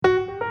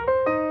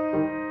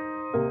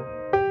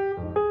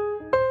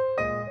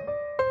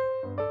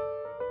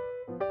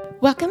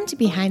Welcome to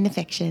Behind the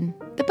Fiction,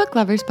 the Book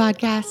Lovers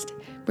Podcast,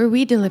 where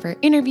we deliver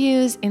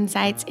interviews,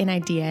 insights, and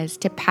ideas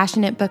to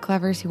passionate book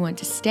lovers who want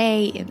to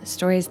stay in the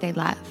stories they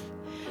love.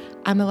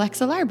 I'm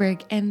Alexa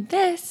Larberg, and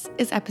this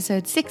is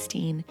episode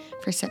 16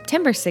 for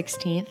September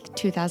 16th,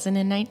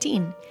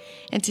 2019.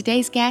 And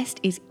today's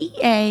guest is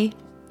E.A.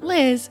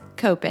 Liz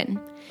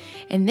Copen.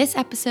 In this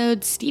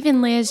episode, Steve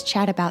and Liz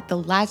chat about the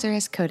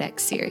Lazarus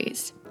Codex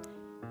series.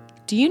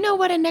 Do you know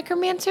what a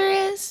necromancer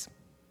is?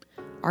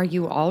 Are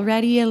you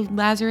already a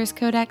Lazarus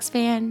Codex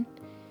fan?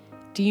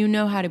 Do you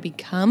know how to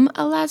become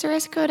a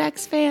Lazarus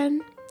Codex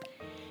fan?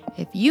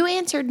 If you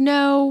answered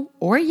no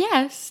or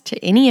yes to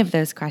any of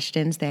those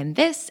questions, then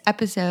this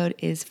episode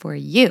is for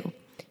you.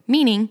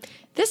 Meaning,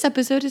 this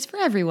episode is for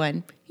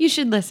everyone. You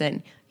should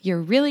listen. You're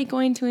really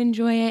going to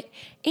enjoy it,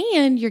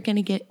 and you're going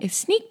to get a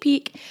sneak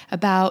peek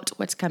about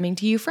what's coming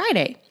to you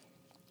Friday.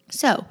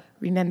 So,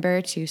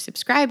 remember to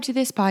subscribe to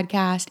this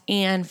podcast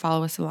and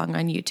follow us along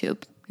on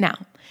YouTube. Now,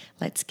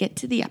 let's get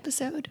to the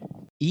episode.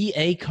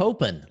 E.A.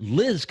 Copen,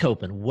 Liz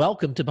Copen,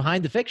 welcome to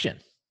Behind the Fiction.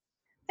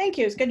 Thank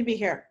you. It's good to be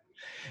here.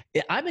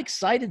 I'm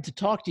excited to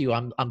talk to you.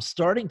 I'm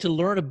starting to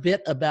learn a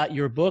bit about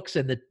your books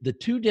and the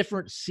two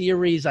different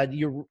series.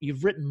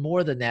 You've written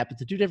more than that, but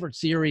the two different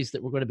series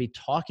that we're going to be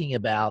talking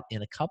about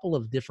in a couple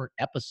of different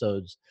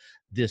episodes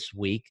this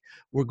week.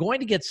 We're going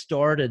to get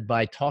started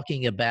by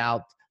talking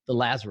about the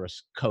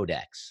Lazarus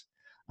Codex.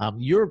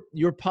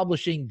 You're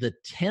publishing the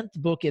 10th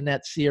book in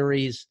that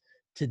series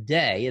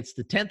today. It's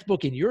the 10th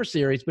book in your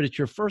series, but it's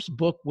your first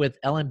book with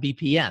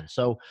LMBPN.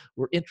 So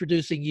we're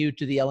introducing you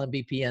to the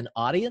LMBPN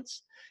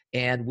audience,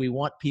 and we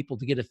want people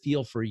to get a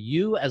feel for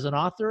you as an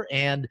author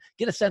and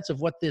get a sense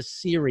of what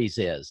this series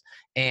is.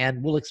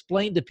 And we'll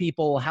explain to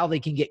people how they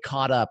can get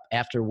caught up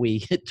after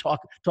we talk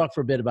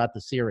for a bit about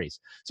the series.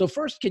 So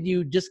first, can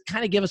you just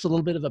kind of give us a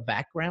little bit of a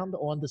background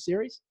on the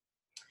series?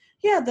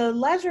 Yeah, the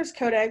Lazarus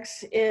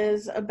Codex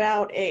is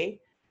about a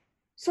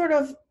sort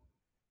of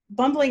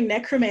bumbling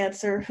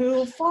necromancer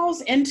who falls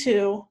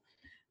into,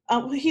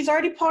 he's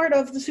already part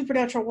of the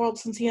supernatural world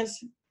since he has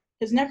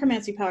his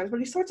necromancy powers, but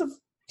he sort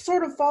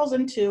of falls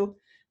into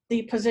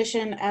the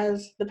position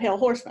as the Pale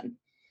Horseman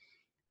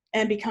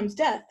and becomes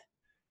Death.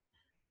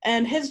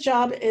 And his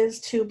job is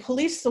to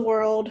police the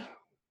world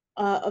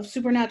of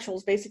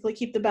supernaturals, basically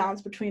keep the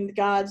balance between the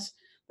gods,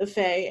 the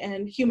fae,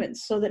 and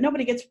humans so that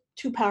nobody gets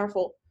too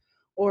powerful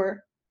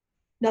or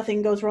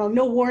nothing goes wrong.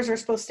 No wars are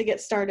supposed to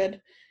get started.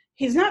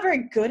 He's not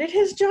very good at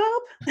his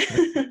job,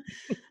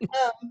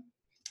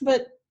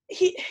 but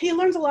he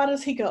learns a lot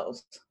as he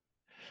goes.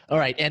 All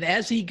right, and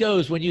as he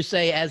goes, when you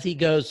say as he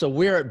goes, so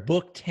we're at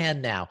book 10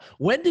 now.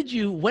 When did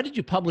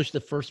you publish the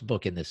first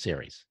book in this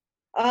series?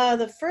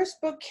 The first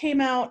book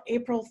came out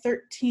April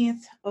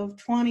 13th of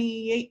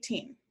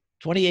 2018.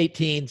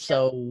 2018,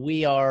 so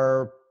we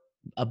are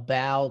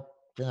about,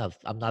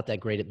 I'm not that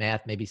great at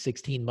math, maybe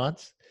 16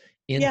 months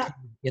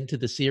into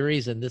the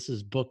series, and this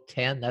is book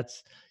 10.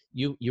 That's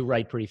you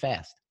write pretty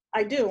fast.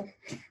 I do.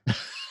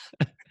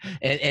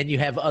 and you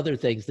have other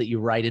things that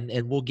you write,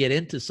 and we'll get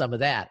into some of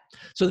that.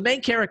 So the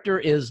main character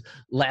is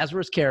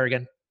Lazarus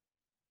Kerrigan.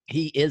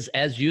 He is,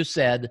 as you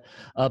said,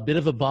 a bit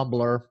of a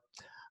bumbler.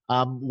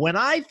 When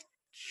I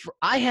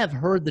have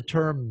heard the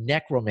term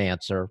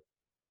necromancer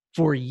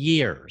for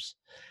years,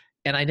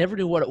 and I never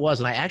knew what it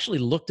was, and I actually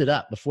looked it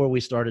up before we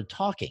started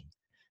talking.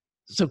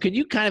 So can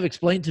you kind of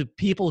explain to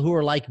people who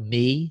are like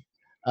me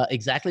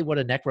exactly what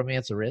a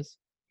necromancer is?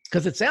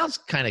 Because it sounds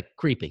kind of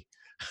creepy.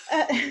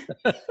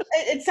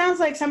 It sounds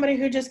like somebody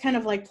who just kind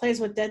of like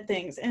plays with dead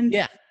things. And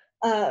yeah.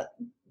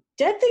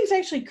 Dead things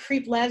actually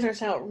creep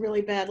Lazarus out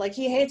really bad. Like,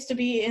 he hates to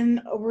be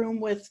in a room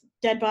with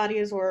dead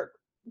bodies or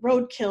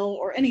roadkill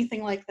or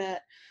anything like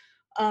that.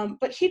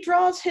 But he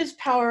draws his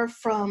power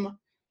from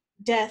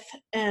death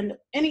and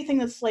anything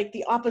that's like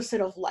the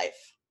opposite of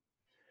life.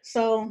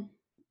 So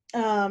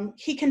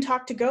he can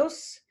talk to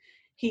ghosts.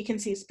 He can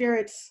see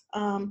spirits.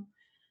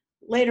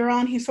 Later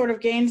on, he sort of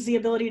gains the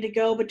ability to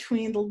go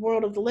between the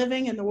world of the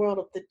living and the world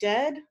of the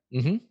dead.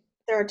 Mm-hmm.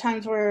 There are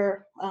times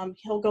where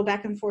he'll go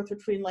back and forth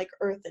between like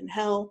earth and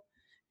hell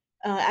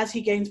as he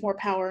gains more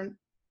power.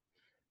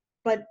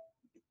 But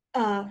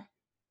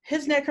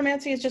his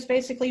necromancy is just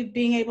basically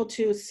being able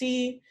to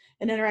see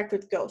and interact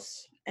with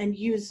ghosts and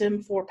use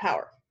them for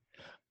power.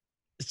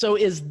 So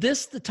is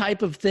this the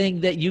type of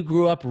thing that you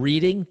grew up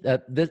reading,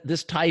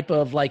 this type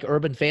of like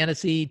urban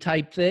fantasy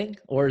type thing,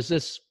 or is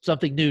this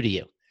something new to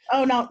you?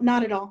 Oh, no,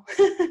 not at all.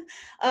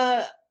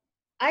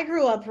 I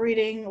grew up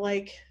reading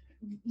like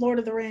Lord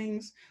of the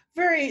Rings,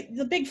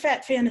 the big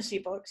fat fantasy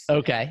books.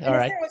 Okay, all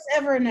right. If there was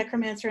ever a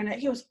necromancer in it,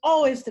 he was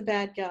always the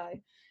bad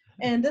guy.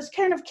 And this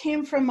kind of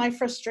came from my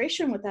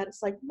frustration with that.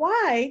 It's like,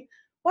 why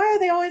are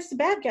they always the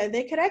bad guy?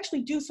 They could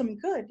actually do some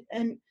good.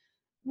 And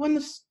when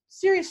the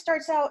series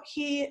starts out,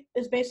 he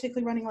is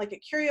basically running like a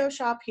curio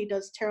shop. He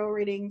does tarot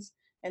readings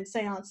and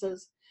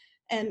seances.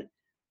 And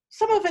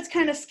some of it's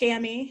kind of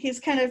scammy. He's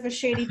kind of a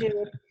shady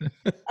dude.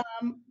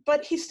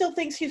 But he still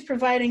thinks he's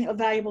providing a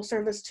valuable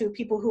service to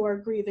people who are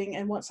grieving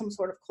and want some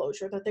sort of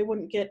closure that they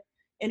wouldn't get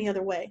any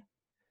other way.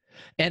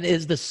 And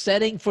is the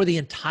setting for the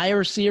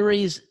entire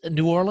series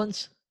New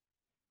Orleans?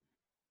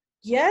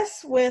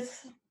 Yes,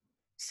 with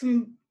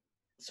some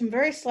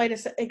very slight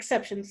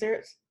exceptions.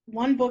 There's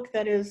one book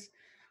that is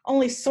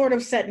only sort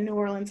of set in New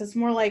Orleans. It's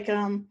more like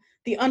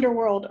the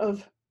underworld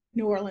of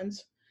New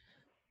Orleans.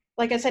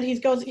 Like I said, he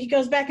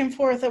goes back and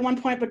forth at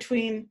one point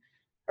between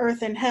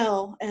Earth and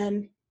Hell,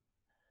 and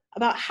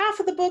about half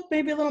of the book,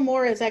 maybe a little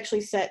more, is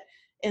actually set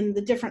in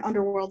the different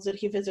underworlds that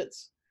he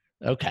visits.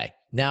 Okay.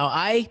 Now,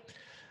 I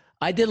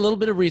did a little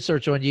bit of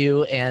research on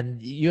you,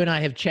 and you and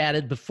I have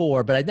chatted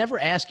before, but I never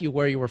asked you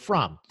where you were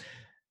from.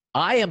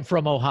 I am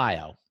from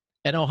Ohio,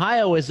 and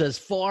Ohio is as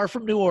far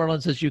from New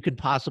Orleans as you can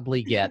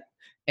possibly get.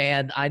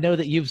 And I know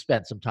that you've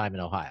spent some time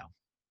in Ohio.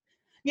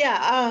 Yeah,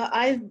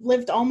 I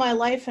lived all my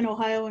life in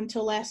Ohio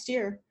until last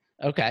year.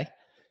 Okay.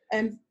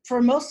 And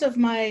for most of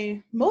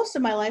my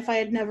life, I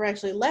had never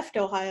actually left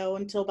Ohio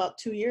until about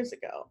 2 years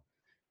ago.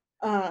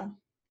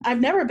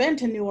 I've never been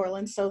to New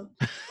Orleans, so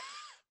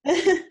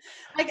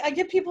I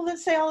get people that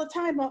say all the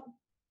time,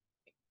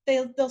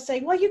 they'll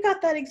say, "Well, you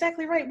got that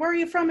exactly right. Where are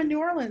you from in New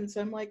Orleans?"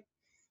 I'm like,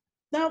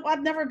 "No,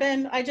 I've never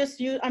been.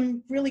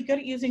 I'm really good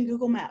at using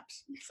Google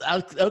Maps."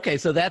 Okay,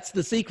 so that's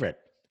the secret.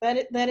 That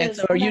is. And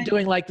so are you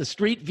doing like the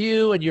street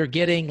view and you're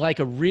getting like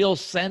a real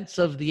sense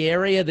of the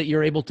area that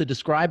you're able to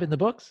describe in the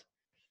books?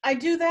 I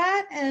do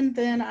that, and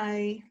then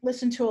I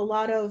listen to a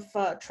lot of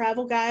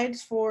travel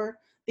guides for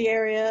the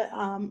area.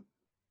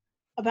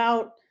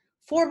 About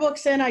 4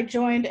 books in, I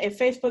joined a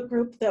Facebook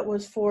group that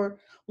was for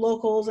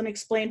locals and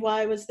explained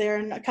why I was there,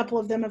 and a couple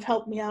of them have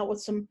helped me out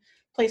with some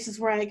places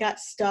where I got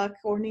stuck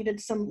or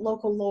needed some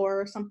local lore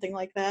or something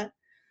like that.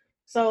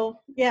 So,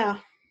 yeah.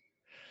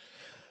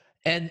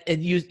 And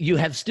you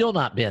have still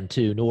not been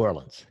to New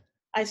Orleans?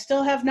 I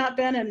still have not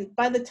been, and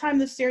by the time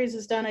this series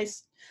is done, I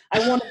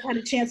won't have had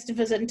a chance to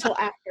visit until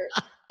after.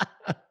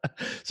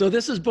 So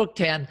this is book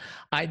 10.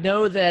 I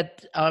know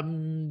that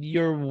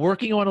you're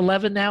working on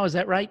 11 now. Is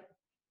that right?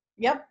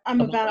 Yep, I'm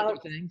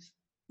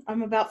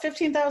about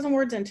 15,000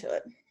 words into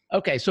it.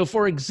 Okay, so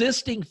for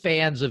existing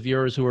fans of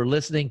yours who are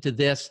listening to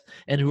this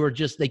and who are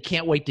they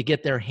can't wait to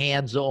get their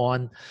hands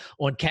on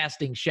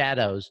Casting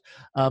Shadows,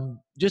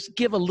 just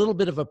give a little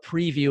bit of a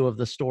preview of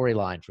the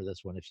storyline for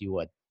this one, if you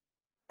would.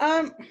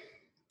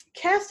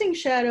 Casting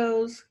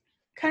Shadows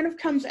kind of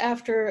comes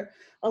after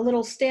a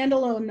little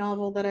standalone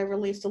novel that I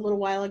released a little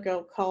while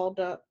ago called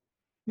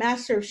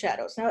Master of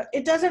Shadows. Now,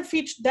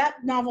 that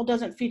novel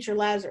doesn't feature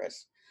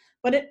Lazarus,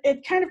 but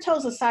it kind of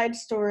tells a side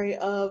story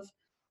of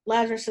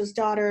Lazarus's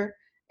daughter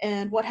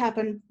and what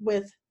happened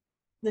with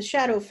the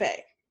Shadow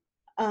Fae.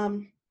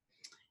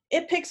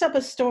 It picks up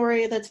a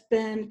story that's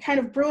been kind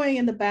of brewing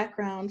in the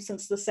background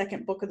since the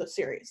second book of the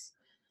series.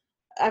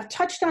 I've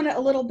touched on it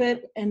a little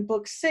bit in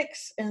book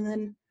 6 and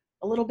then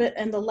a little bit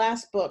in the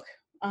last book.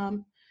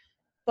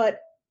 But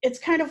it's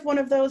kind of one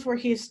of those where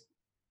he's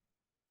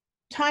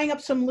tying up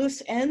some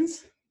loose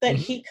ends that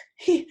he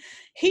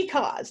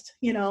caused,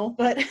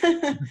 but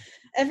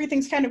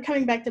everything's kind of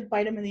coming back to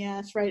bite him in the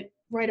ass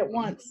right at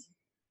once.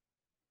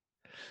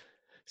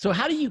 So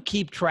how do you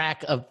keep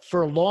track of,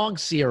 for a long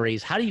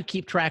series, how do you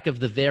keep track of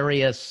the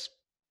various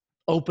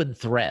open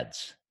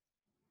threads?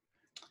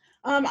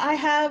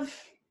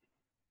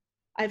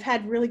 I've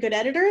had really good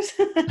editors.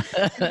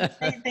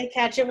 they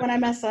catch it when I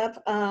mess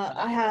up.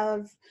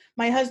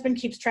 My husband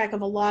keeps track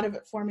of a lot of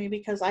it for me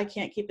because I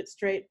can't keep it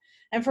straight.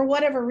 And for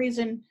whatever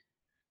reason,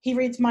 he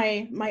reads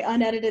my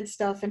unedited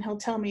stuff and he'll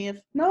tell me if,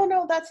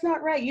 no, that's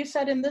not right. You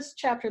said in this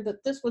chapter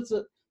that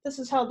this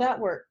is how that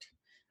worked.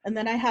 And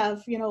then I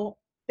have,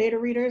 beta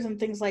readers and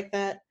things like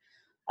that.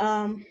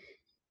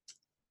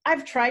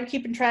 I've tried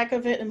keeping track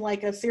of it in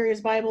like a Serious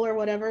Bible or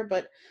whatever,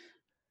 but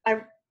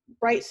I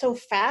write so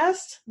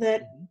fast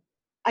that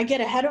I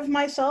get ahead of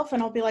myself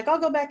and I'll be like, I'll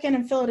go back in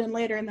and fill it in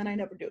later. And then I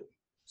never do.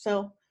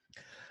 So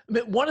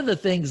one of the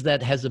things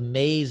that has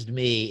amazed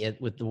me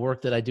with the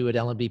work that I do at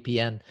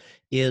LMBPN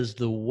is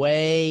the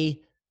way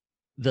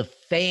the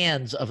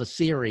fans of a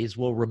series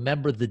will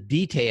remember the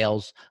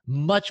details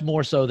much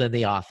more so than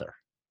the author.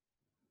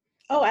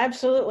 Oh,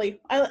 absolutely.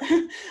 I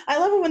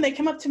love it when they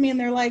come up to me and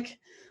they're like,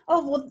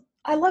 oh, well,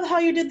 I love how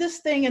you did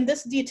this thing and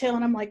this detail.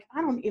 And I'm like,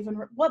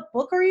 what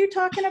book are you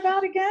talking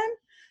about again?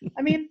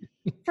 I mean,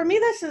 for me,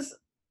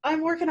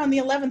 I'm working on the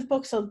 11th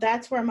book, so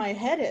that's where my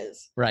head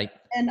is. Right.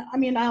 And I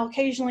mean, I'll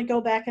occasionally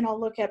go back and I'll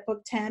look at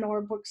book 10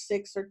 or book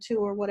 6 or 2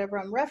 or whatever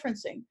I'm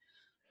referencing.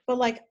 But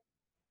like,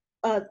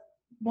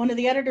 one of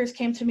the editors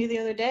came to me the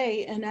other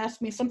day and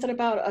asked me something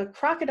about a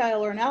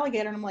crocodile or an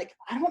alligator. And I'm like,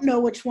 I don't know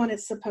which one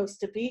it's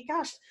supposed to be.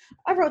 Gosh,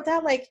 I wrote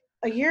that like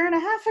a year and a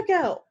half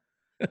ago.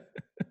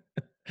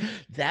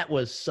 That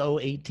was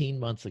so 18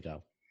 months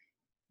ago.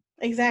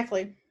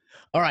 Exactly.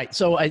 All right.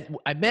 So I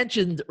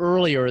mentioned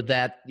earlier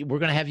that we're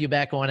going to have you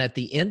back on at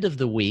the end of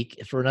the week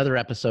for another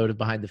episode of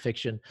Behind the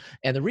Fiction.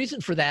 And the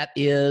reason for that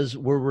is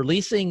we're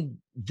releasing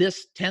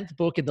this 10th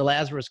book in the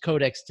Lazarus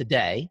Codex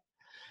today.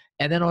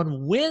 And then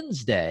on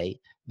Wednesday,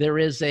 there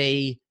is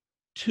a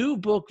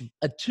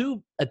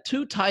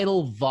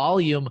two-title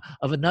volume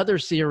of another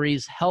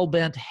series,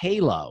 Hellbent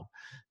Halo.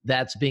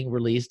 that's being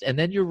released. And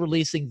then you're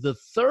releasing the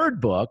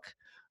third book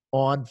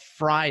on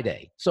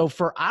Friday. So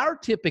for our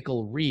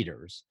typical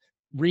readers,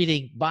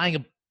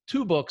 buying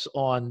two books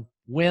on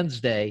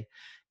Wednesday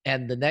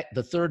and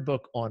the third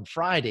book on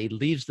Friday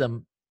leaves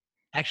them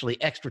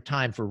actually extra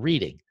time for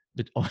reading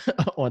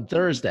on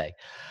Thursday.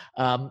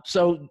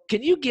 So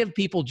can you give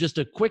people just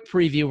a quick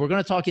preview? We're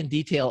going to talk in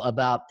detail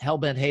about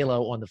Hellbent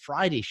Halo on the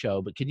Friday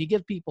show, but can you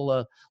give people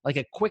a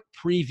quick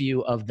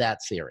preview of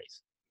that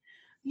series?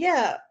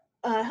 Yeah,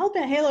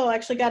 Hellbent Halo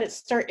actually got its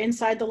start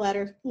inside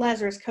the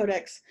Lazarus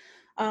Codex.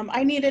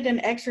 I needed an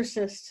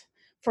exorcist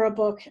for a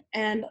book,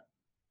 and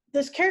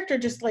this character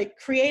just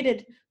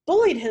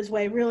bullied his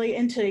way really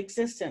into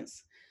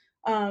existence.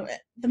 The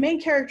main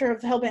character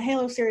of the Hellbent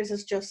Halo series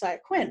is Josiah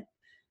Quinn,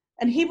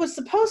 and he was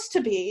supposed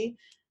to be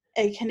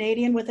a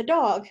Canadian with a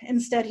dog.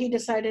 Instead, he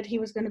decided he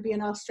was going to be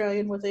an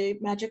Australian with a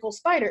magical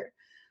spider.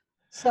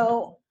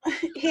 So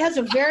he has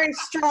a very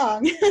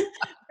strong,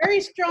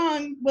 very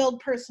strong-willed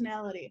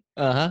personality.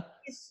 Uh-huh.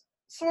 He's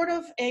sort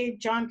of a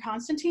John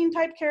Constantine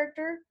type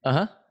character.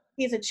 Uh-huh.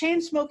 He's a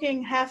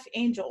chain-smoking half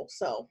angel,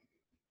 so.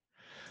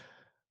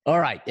 All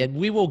right, and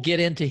we will get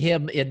into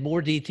him in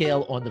more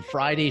detail on the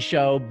Friday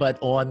show, but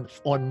on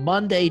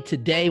Monday,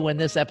 today, when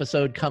this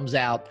episode comes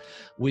out,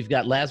 we've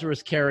got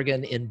Lazarus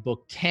Kerrigan in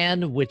book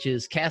 10, which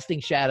is Casting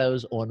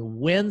Shadows. On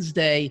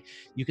Wednesday,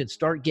 you can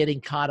start getting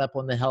caught up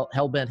on the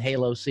Hellbent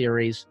Halo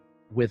series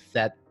with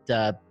that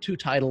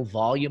two-title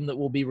volume that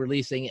we'll be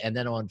releasing, and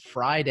then on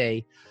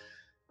Friday,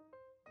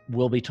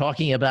 we'll be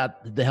talking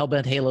about the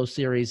Hellbent Halo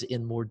series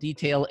in more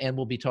detail, and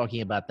we'll be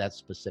talking about that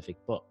specific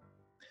book.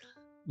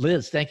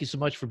 Liz, thank you so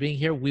much for being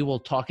here. We will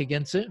talk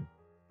again soon.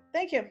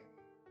 Thank you.